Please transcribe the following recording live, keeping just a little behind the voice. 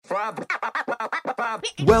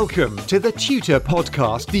Welcome to the Tutor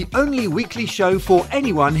Podcast, the only weekly show for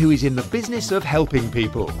anyone who is in the business of helping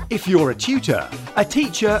people. If you're a tutor, a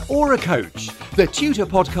teacher, or a coach, the Tutor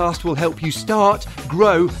Podcast will help you start,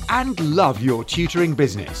 grow, and love your tutoring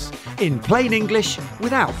business. In plain English,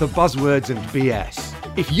 without the buzzwords and BS.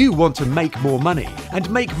 If you want to make more money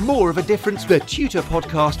and make more of a difference, the Tutor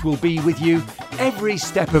Podcast will be with you every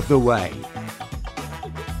step of the way.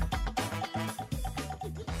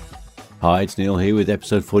 Hi, it's Neil here with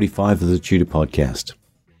episode 45 of the Tutor Podcast.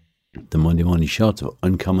 The Monday morning shot of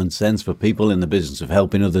uncommon sense for people in the business of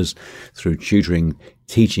helping others through tutoring,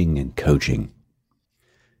 teaching and coaching.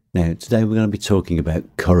 Now, today we're going to be talking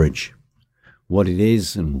about courage, what it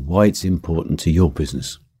is and why it's important to your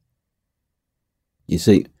business. You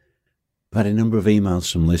see, I've had a number of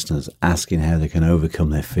emails from listeners asking how they can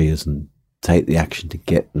overcome their fears and take the action to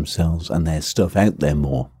get themselves and their stuff out there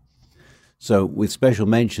more. So, with special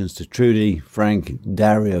mentions to Trudy, Frank,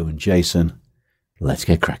 Dario and Jason, let's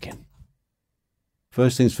get cracking.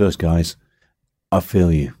 First things first, guys, I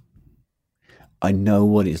feel you. I know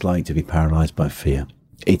what it's like to be paralysed by fear.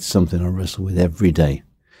 It's something I wrestle with every day.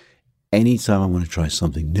 Anytime I want to try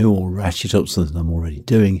something new or ratchet up something I'm already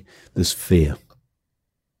doing, there's fear.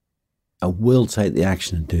 I will take the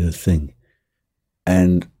action and do the thing.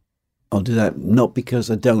 And I'll do that not because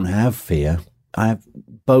I don't have fear. I have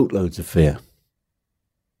boatloads of fear.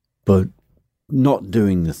 But not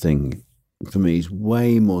doing the thing, for me, is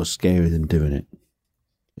way more scary than doing it.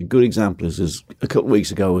 A good example is a couple of weeks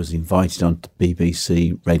ago I was invited on to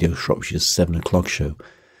BBC Radio Shropshire's 7 o'clock show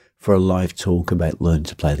for a live talk about learning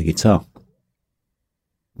to play the guitar.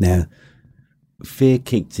 Now, fear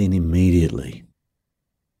kicked in immediately.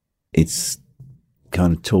 It's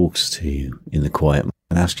kind of talks to you in the quiet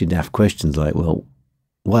and asks you daft questions like, well,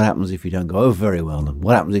 what happens if you don't go over very well? And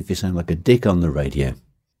what happens if you sound like a dick on the radio?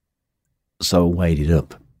 So I weighed it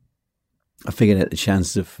up. I figured out the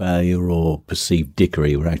chances of failure or perceived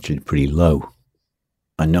dickery were actually pretty low.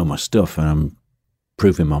 I know my stuff and I'm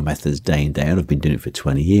proving my methods day in, day out. I've been doing it for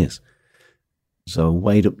 20 years. So I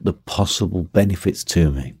weighed up the possible benefits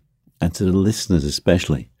to me and to the listeners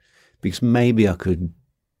especially, because maybe I could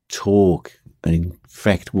talk and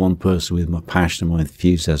infect one person with my passion and my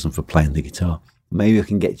enthusiasm for playing the guitar. Maybe I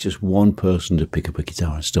can get just one person to pick up a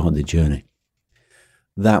guitar and start the journey.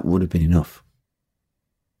 That would have been enough.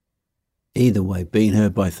 Either way, being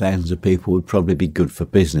heard by thousands of people would probably be good for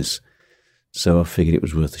business, so I figured it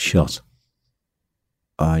was worth a shot.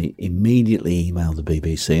 I immediately emailed the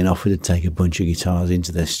BBC and offered to take a bunch of guitars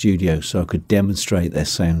into their studio so I could demonstrate their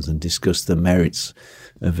sounds and discuss the merits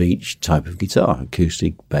of each type of guitar: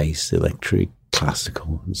 acoustic, bass, electric,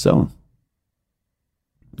 classical, and so on.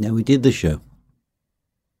 Now, we did the show.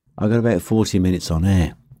 I got about 40 minutes on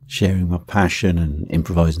air, sharing my passion and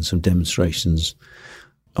improvising some demonstrations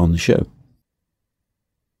on the show.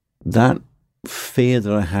 That fear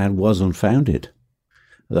that I had was unfounded.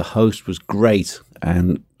 The host was great,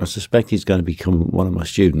 and I suspect he's going to become one of my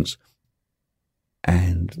students.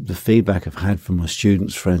 And the feedback I've had from my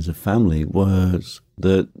students, friends and family was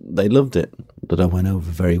that they loved it, that I went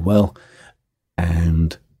over very well,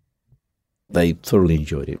 and they thoroughly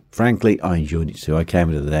enjoyed it. Frankly, I enjoyed it too. I came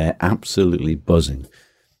out of there absolutely buzzing.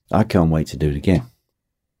 I can't wait to do it again.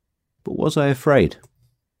 But was I afraid?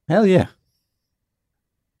 Hell yeah.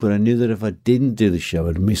 But I knew that if I didn't do the show,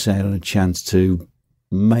 I'd miss out on a chance to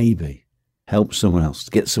maybe help someone else,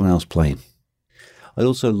 to get someone else playing. I'd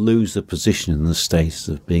also lose the position and the status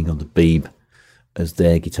of being on the Beeb as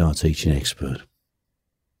their guitar teaching expert.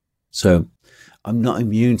 So I'm not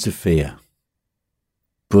immune to fear,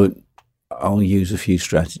 but I'll use a few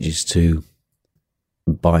strategies to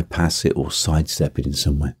bypass it or sidestep it in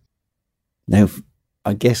some way. Now,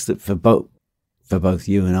 I guess that for both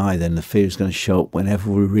you and I, then the fear is going to show up whenever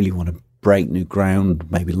we really want to break new ground,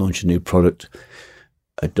 maybe launch a new product,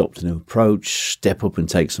 adopt a new approach, step up and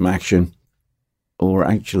take some action, or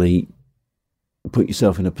actually put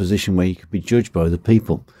yourself in a position where you could be judged by other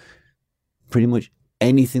people. Pretty much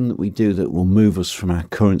anything that we do that will move us from our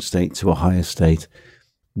current state to a higher state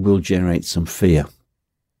will generate some fear.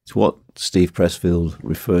 It's what Steve Pressfield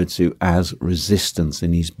referred to as resistance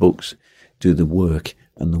in his books, Do the Work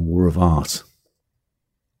and the War of Art.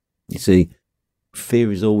 You see,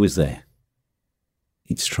 fear is always there.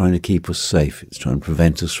 It's trying to keep us safe. It's trying to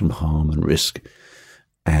prevent us from harm and risk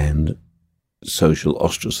and social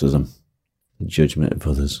ostracism and judgment of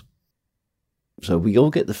others. So we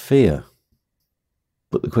all get the fear.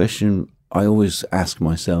 But the question I always ask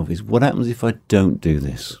myself is, what happens if I don't do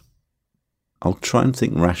this? I'll try and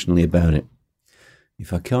think rationally about it.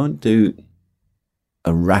 If I can't do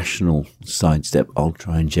a rational sidestep, I'll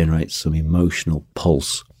try and generate some emotional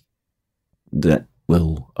pulse that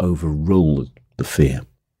will overrule the fear.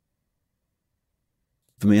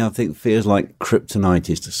 For me, I think fear is like kryptonite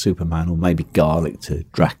to Superman, or maybe garlic to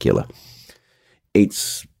Dracula.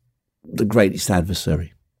 It's the greatest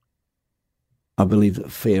adversary. I believe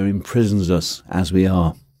that fear imprisons us as we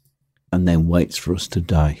are and then waits for us to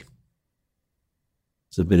die.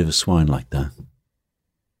 It's a bit of a swine like that.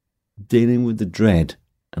 Dealing with the dread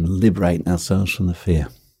and liberating ourselves from the fear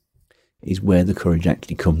is where the courage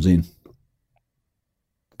actually comes in.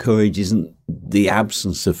 Courage isn't the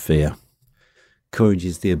absence of fear. Courage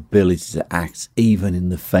is the ability to act even in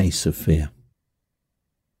the face of fear.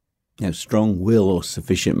 Now, strong will or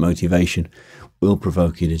sufficient motivation will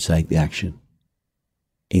provoke you to take the action,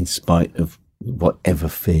 in spite of whatever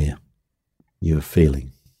fear you're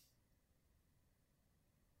feeling.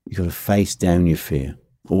 You've got to face down your fear,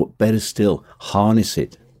 or better still, harness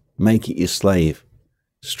it, make it your slave,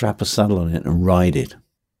 strap a saddle on it and ride it.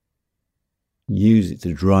 Use it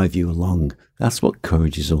to drive you along. That's what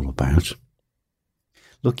courage is all about.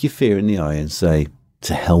 Look your fear in the eye and say,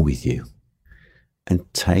 to hell with you. And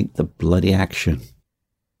take the bloody action.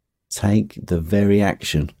 Take the very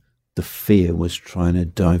action the fear was trying to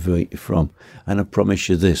divert you from. And I promise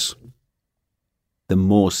you this, the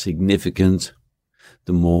more significant,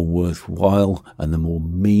 the more worthwhile and the more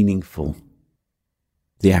meaningful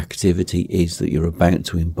the activity is that you're about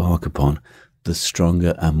to embark upon, the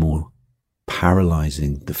stronger and more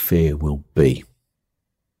paralyzing the fear will be.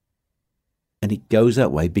 And it goes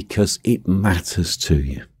that way because it matters to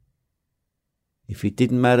you. If it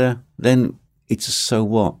didn't matter, then it's a so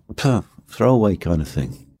what, throwaway kind of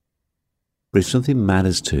thing. But if something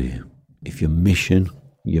matters to you, if your mission,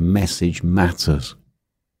 your message matters,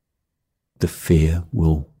 the fear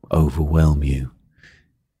will overwhelm you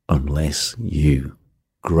unless you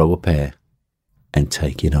grow a pair and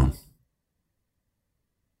take it on.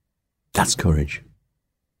 That's courage.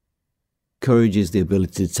 Courage is the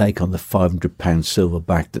ability to take on the £500 silver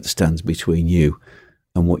back that stands between you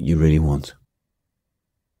and what you really want.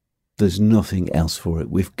 There's nothing else for it.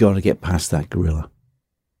 We've got to get past that gorilla,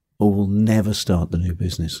 or we'll never start the new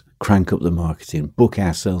business, crank up the marketing, book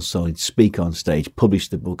ourselves solid, speak on stage, publish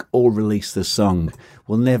the book, or release the song.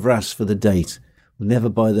 We'll never ask for the date. We'll never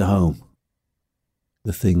buy the home.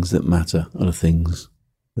 The things that matter are the things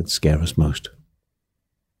that scare us most.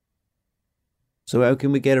 So how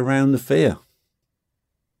can we get around the fear?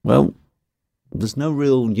 Well, there's no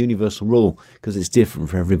real universal rule because it's different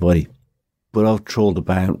for everybody. But I've trawled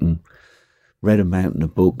about and read a mountain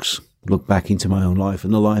of books, looked back into my own life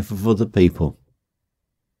and the life of other people.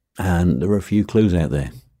 And there are a few clues out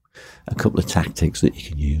there, a couple of tactics that you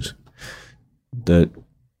can use that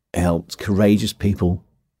helps courageous people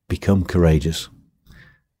become courageous.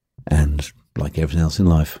 And like everything else in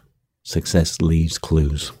life, success leaves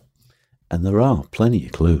clues. And there are plenty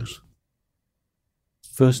of clues.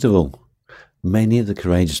 First of all, many of the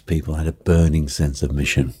courageous people had a burning sense of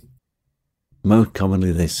mission. Most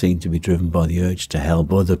commonly, they seem to be driven by the urge to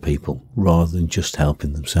help other people rather than just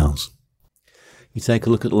helping themselves. You take a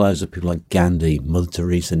look at the lives of people like Gandhi, Mother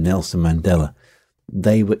Teresa, Nelson Mandela.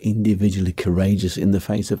 They were individually courageous in the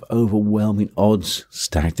face of overwhelming odds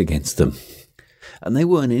stacked against them. And they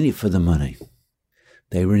weren't in it for the money.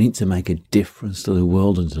 They were in it to make a difference to the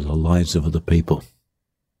world and to the lives of other people.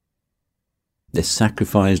 They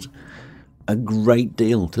sacrificed a great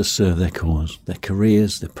deal to serve their cause, their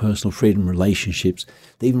careers, their personal freedom, relationships.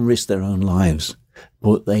 They even risked their own lives.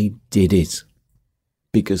 But they did it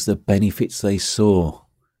because the benefits they saw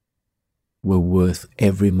were worth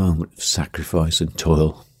every moment of sacrifice and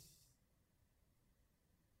toil.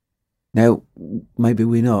 Now, maybe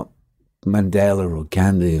we're not Mandela or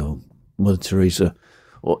Gandhi or Mother Teresa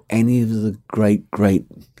or any of the great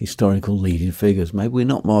historical leading figures. Maybe we're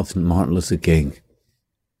not Martin Luther King.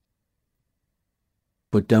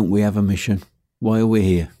 But don't we have a mission? Why are we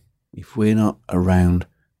here? If we're not around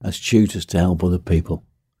as tutors to help other people,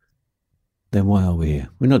 then why are we here?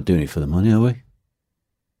 We're not doing it for the money, are we?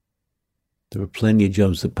 There are plenty of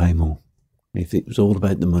jobs that pay more. If it was all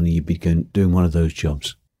about the money, you'd be doing one of those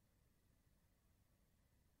jobs.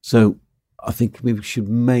 So I think we should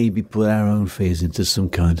maybe put our own fears into some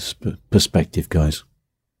kind of perspective, guys.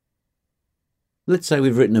 Let's say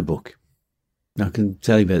we've written a book. I can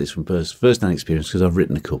tell you about this from first-hand experience because I've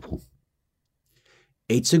written a couple.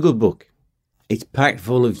 It's a good book. It's packed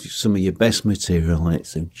full of some of your best material and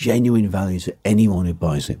it's of genuine value to anyone who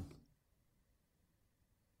buys it.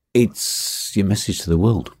 It's your message to the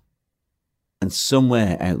world. And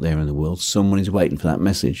somewhere out there in the world, someone is waiting for that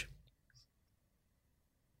message.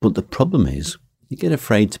 But the problem is, You get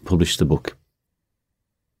afraid to publish the book.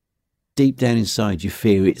 Deep down inside, you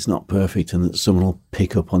fear it's not perfect and that someone will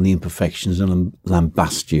pick up on the imperfections and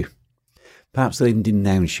lambast you. Perhaps they'll even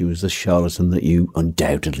denounce you as the charlatan that you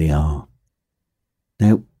undoubtedly are.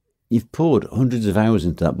 Now, you've poured hundreds of hours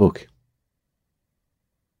into that book.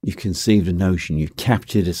 You've conceived a notion, you've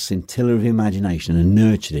captured a scintilla of imagination and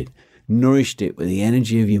nurtured it, nourished it with the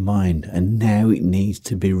energy of your mind, and now it needs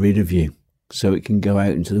to be rid of you so it can go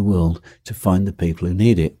out into the world to find the people who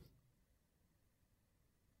need it.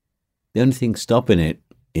 The only thing stopping it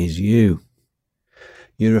is you.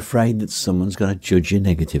 You're afraid that someone's going to judge you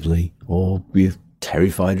negatively, or you're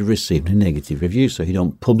terrified of receiving a negative review, so you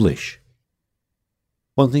don't publish.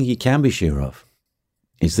 One thing you can be sure of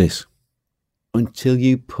is this. Until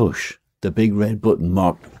you push the big red button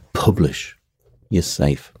marked publish, you're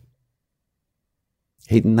safe.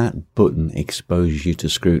 Hitting that button exposes you to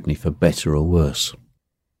scrutiny for better or worse.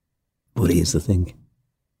 But here's the thing.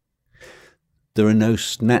 There are no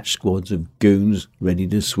snatch squads of goons ready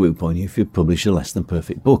to swoop on you if you publish a less than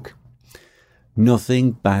perfect book.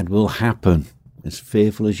 Nothing bad will happen. As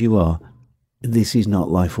fearful as you are, this is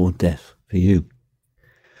not life or death for you.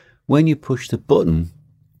 When you push the button,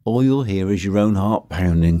 all you'll hear is your own heart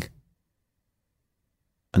pounding,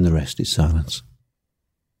 and the rest is silence.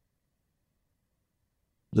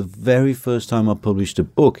 The very first time I published a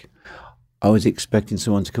book, I was expecting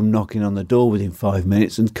someone to come knocking on the door within 5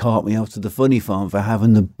 minutes and cart me off to the funny farm for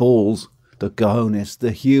having the balls, the cojones,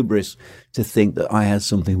 the hubris to think that I had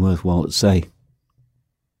something worthwhile to say.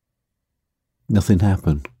 Nothing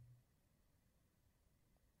happened.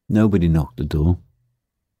 Nobody knocked the door.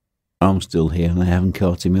 I'm still here and they haven't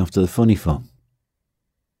carted me off to the funny farm.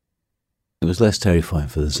 It was less terrifying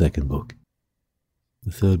for the second book.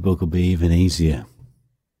 The third book will be even easier.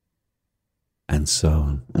 And so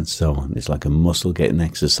on and so on. It's like a muscle getting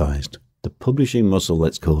exercised. The publishing muscle,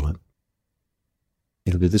 let's call it.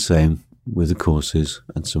 It'll be the same with the courses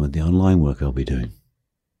and some of the online work I'll be doing.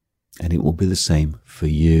 And it will be the same for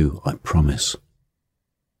you, I promise.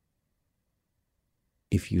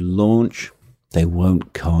 If you launch, they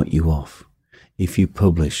won't cart you off. If you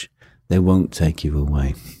publish, they won't take you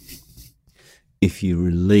away. If you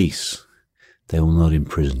release, they will not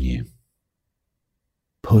imprison you.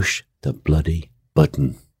 Push the bloody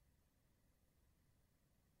button.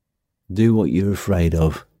 Do what you're afraid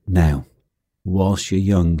of now, whilst you're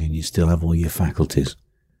young and you still have all your faculties.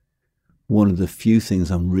 One of the few things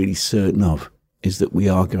I'm really certain of is that we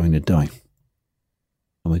are going to die.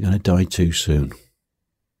 And we're going to die too soon.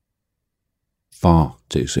 Far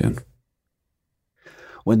too soon.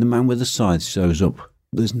 When the man with the scythe shows up,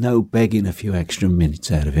 there's no begging a few extra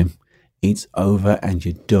minutes out of him. It's over and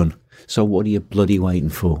you're done. So what are you bloody waiting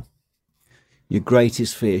for? Your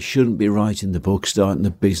greatest fear shouldn't be writing the book, starting the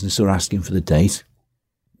business, or asking for the date.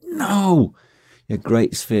 No! Your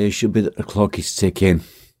greatest fear should be that the clock is ticking,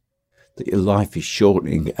 that your life is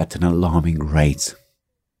shortening at an alarming rate.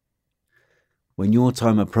 When your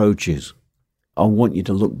time approaches, I want you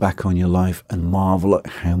to look back on your life and marvel at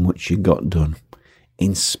how much you got done,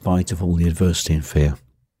 in spite of all the adversity and fear.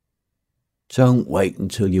 Don't wait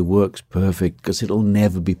until your work's perfect, because it'll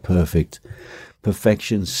never be perfect.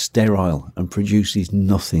 Perfection's sterile and produces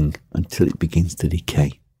nothing until it begins to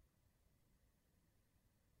decay.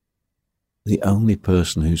 The only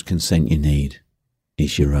person whose consent you need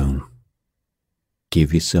is your own.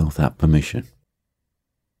 Give yourself that permission.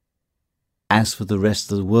 As for the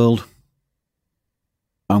rest of the world,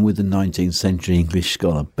 I'm with the 19th century English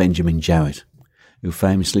scholar Benjamin Jowett, who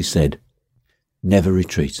famously said, "Never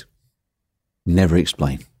retreat, never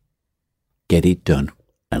explain, get it done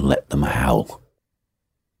and let them howl."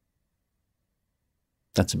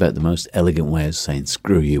 That's about the most elegant way of saying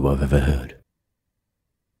screw you I've ever heard.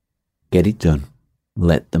 Get it done,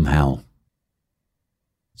 let them howl.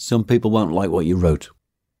 Some people won't like what you wrote.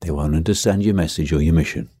 They won't understand your message or your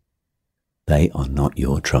mission. They are not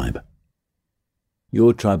your tribe.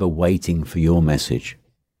 Your tribe are waiting for your message.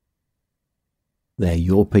 They're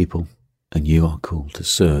your people, and you are called to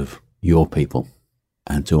serve your people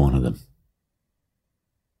and to honour them.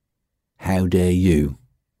 How dare you,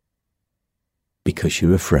 because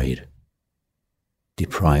you're afraid,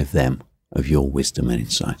 deprive them of your wisdom and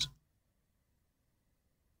insight?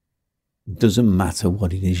 It doesn't matter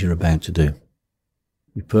what it is you're about to do,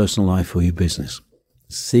 your personal life or your business.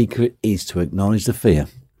 The secret is to acknowledge the fear,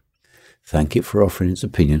 thank it for offering its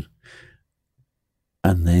opinion,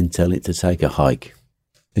 and then tell it to take a hike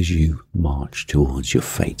as you march towards your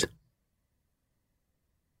fate.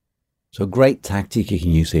 So a great tactic you can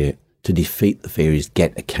use here to defeat the fear is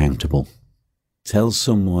get accountable. Tell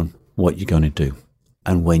someone what you're going to do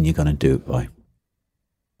and when you're going to do it by.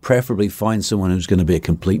 Preferably find someone who's going to be a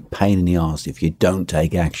complete pain in the arse if you don't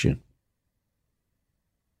take action.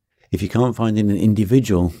 If you can't find an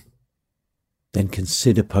individual, then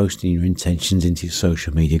consider posting your intentions into your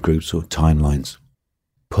social media groups or timelines.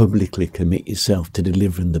 Publicly commit yourself to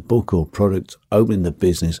delivering the book or product, opening the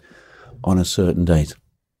business on a certain date.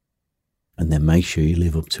 And then make sure you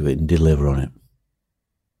live up to it and deliver on it.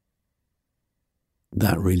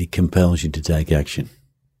 That really compels you to take action.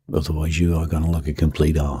 Otherwise, you are going to look a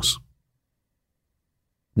complete arse.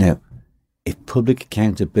 Now, if public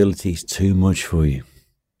accountability is too much for you,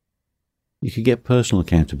 you could get personal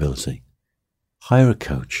accountability. Hire a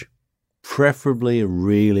coach, preferably a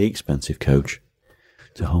really expensive coach,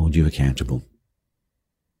 to hold you accountable.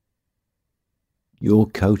 Your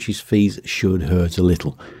coach's fees should hurt a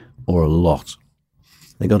little or a lot.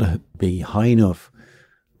 They've got to be high enough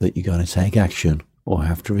that you're going to take action or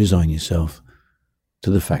have to resign yourself to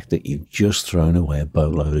the fact that you've just thrown away a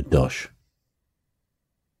boatload of dosh.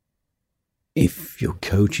 If your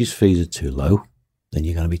coach's fees are too low, then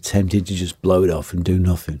you're going to be tempted to just blow it off and do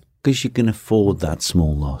nothing because you can afford that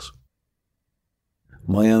small loss.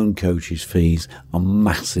 My own coach's fees are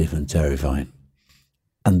massive and terrifying,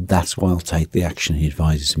 and that's why I'll take the action he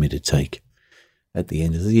advises me to take. At the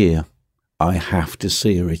end of the year, I have to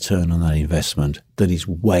see a return on that investment that is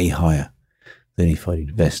way higher than if I'd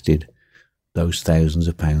invested those thousands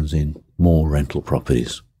of pounds in more rental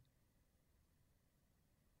properties.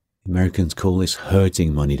 Americans call this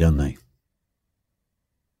hurting money, don't they?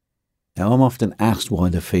 Now, I'm often asked why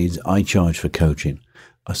the fees I charge for coaching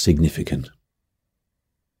are significant.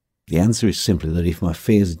 The answer is simply that if my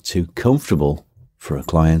fees are too comfortable for a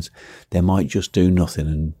client, they might just do nothing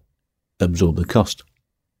and absorb the cost.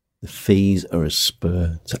 The fees are a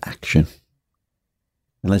spur to action.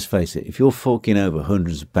 And let's face it, if you're forking over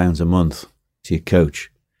hundreds of pounds a month to your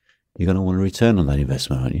coach, you're going to want a return on that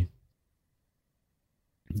investment, aren't you?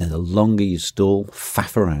 Now, the longer you stall,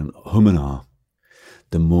 faff around, hum and ah,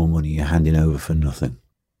 the more money you're handing over for nothing.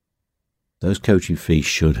 Those coaching fees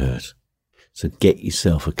should hurt. So get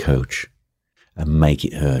yourself a coach and make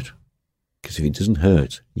it hurt. Because if it doesn't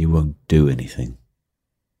hurt, you won't do anything.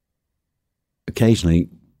 Occasionally,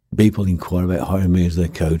 people inquire about hiring me as their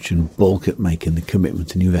coach and balk at making the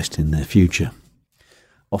commitment and investing in their future.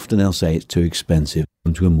 Often they'll say it's too expensive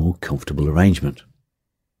and to a more comfortable arrangement.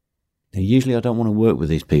 Now, usually I don't want to work with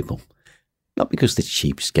these people. Not because they're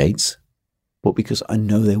cheapskates, but because I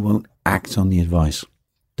know they won't act on the advice.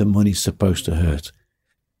 The money's supposed to hurt.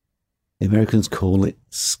 The Americans call it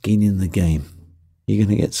skin in the game. You're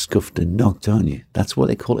going to get scuffed and knocked, aren't you? That's what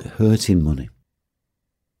they call it, hurting money.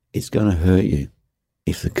 It's going to hurt you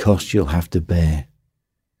if the cost you'll have to bear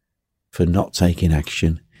for not taking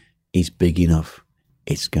action is big enough.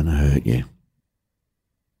 It's going to hurt you.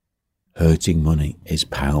 Hurting money is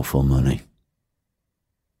powerful money.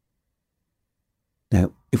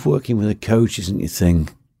 Now, if working with a coach isn't your thing,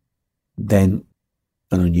 then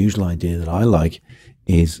an unusual idea that I like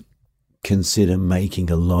is consider making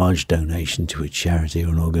a large donation to a charity or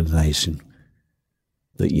an organisation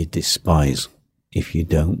that you despise if you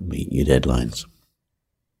don't meet your deadlines.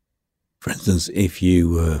 For instance, if you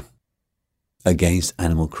were against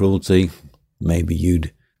animal cruelty, maybe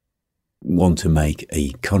you'd want to make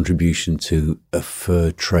a contribution to a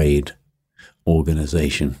fur trade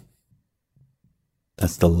organisation.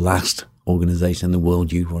 That's the last organisation in the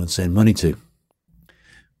world you'd want to send money to.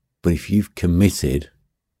 But if you've committed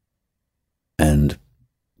and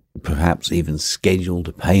perhaps even scheduled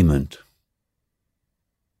a payment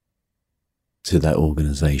to that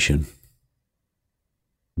organisation,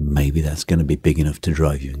 maybe that's going to be big enough to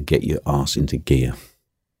drive you and get your arse into gear.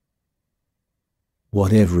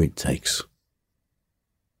 Whatever it takes,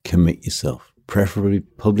 commit yourself, preferably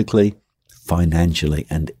publicly, financially,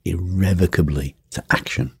 and irrevocably to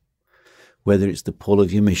action. Whether it's the pull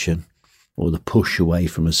of your mission or the push away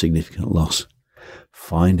from a significant loss,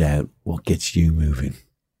 find out what gets you moving.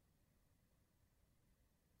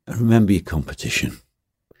 And remember your competition.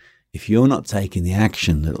 If you're not taking the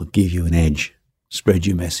action that will give you an edge, spread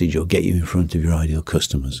your message, or get you in front of your ideal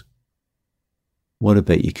customers, what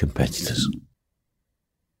about your competitors?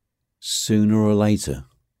 Sooner or later,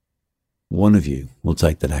 one of you will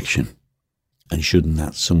take that action. And shouldn't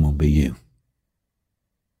that someone be you?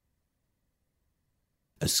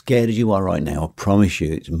 As scared as you are right now, I promise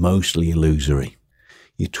you it's mostly illusory.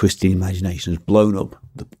 Your twisted imagination has blown up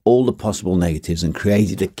all the possible negatives and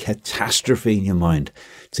created a catastrophe in your mind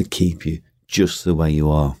to keep you just the way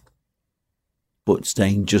you are. But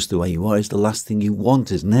staying just the way you are is the last thing you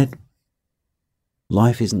want, isn't it?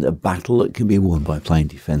 Life isn't a battle that can be won by playing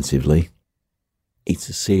defensively. It's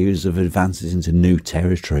a series of advances into new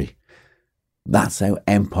territory. That's how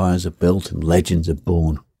empires are built and legends are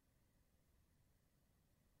born.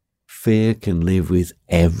 Fear can live with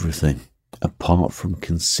everything apart from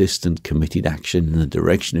consistent, committed action in the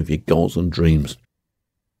direction of your goals and dreams.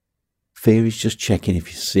 Fear is just checking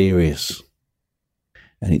if you're serious,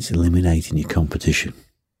 and it's eliminating your competition.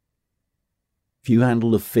 If you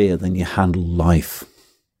handle the fear, then you handle life.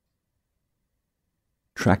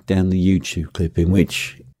 Track down the YouTube clip in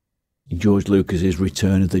which, in George Lucas's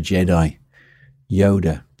Return of the Jedi,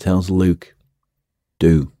 Yoda tells Luke,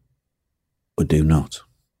 do or do not.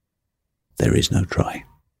 There is no try.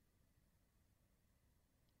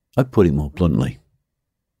 I'd put it more bluntly.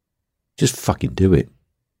 Just fucking do it.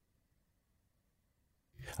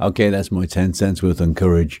 Okay, that's my 10 cents worth on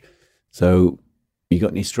courage. So, you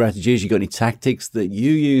got any strategies, you got any tactics that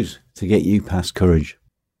you use to get you past courage?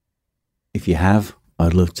 If you have,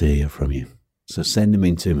 I'd love to hear from you. So send them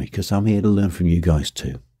in to me, because I'm here to learn from you guys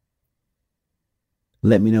too.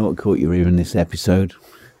 Let me know what caught your ear in this episode,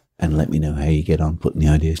 and let me know how you get on putting the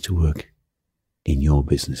ideas to work in your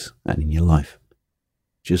business and in your life.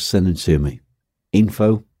 Just send them to me.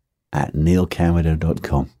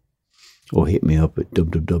 info@neilcowardo.com, or hit me up at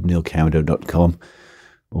www.neilcowardo.com,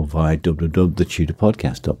 or via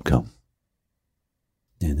www.thetutorpodcast.com.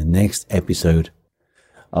 In the next episode,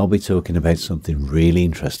 I'll be talking about something really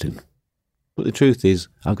interesting. But the truth is,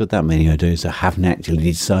 I've got that many ideas I haven't actually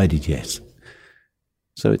decided yet.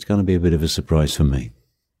 So it's going to be a bit of a surprise for me,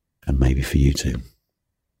 and maybe for you too.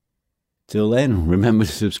 Till then, remember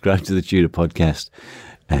to subscribe to the Tutor Podcast,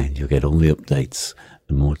 and you'll get all the updates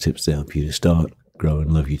and more tips to help you to start, grow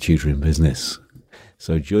and love your tutoring business.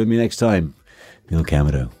 So join me next time, Neil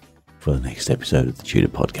Cowardo, for the next episode of the Tutor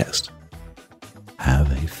Podcast. Have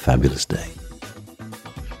a fabulous day.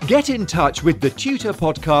 Get in touch with the Tutor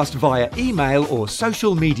Podcast via email or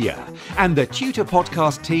social media, and the Tutor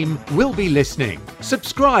Podcast team will be listening.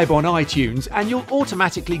 Subscribe on iTunes and you'll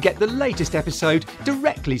automatically get the latest episode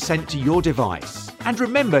directly sent to your device. And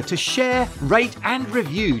remember to share, rate and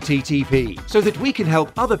review TTP so that we can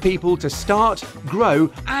help other people to start,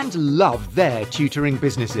 grow and love their tutoring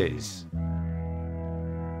businesses.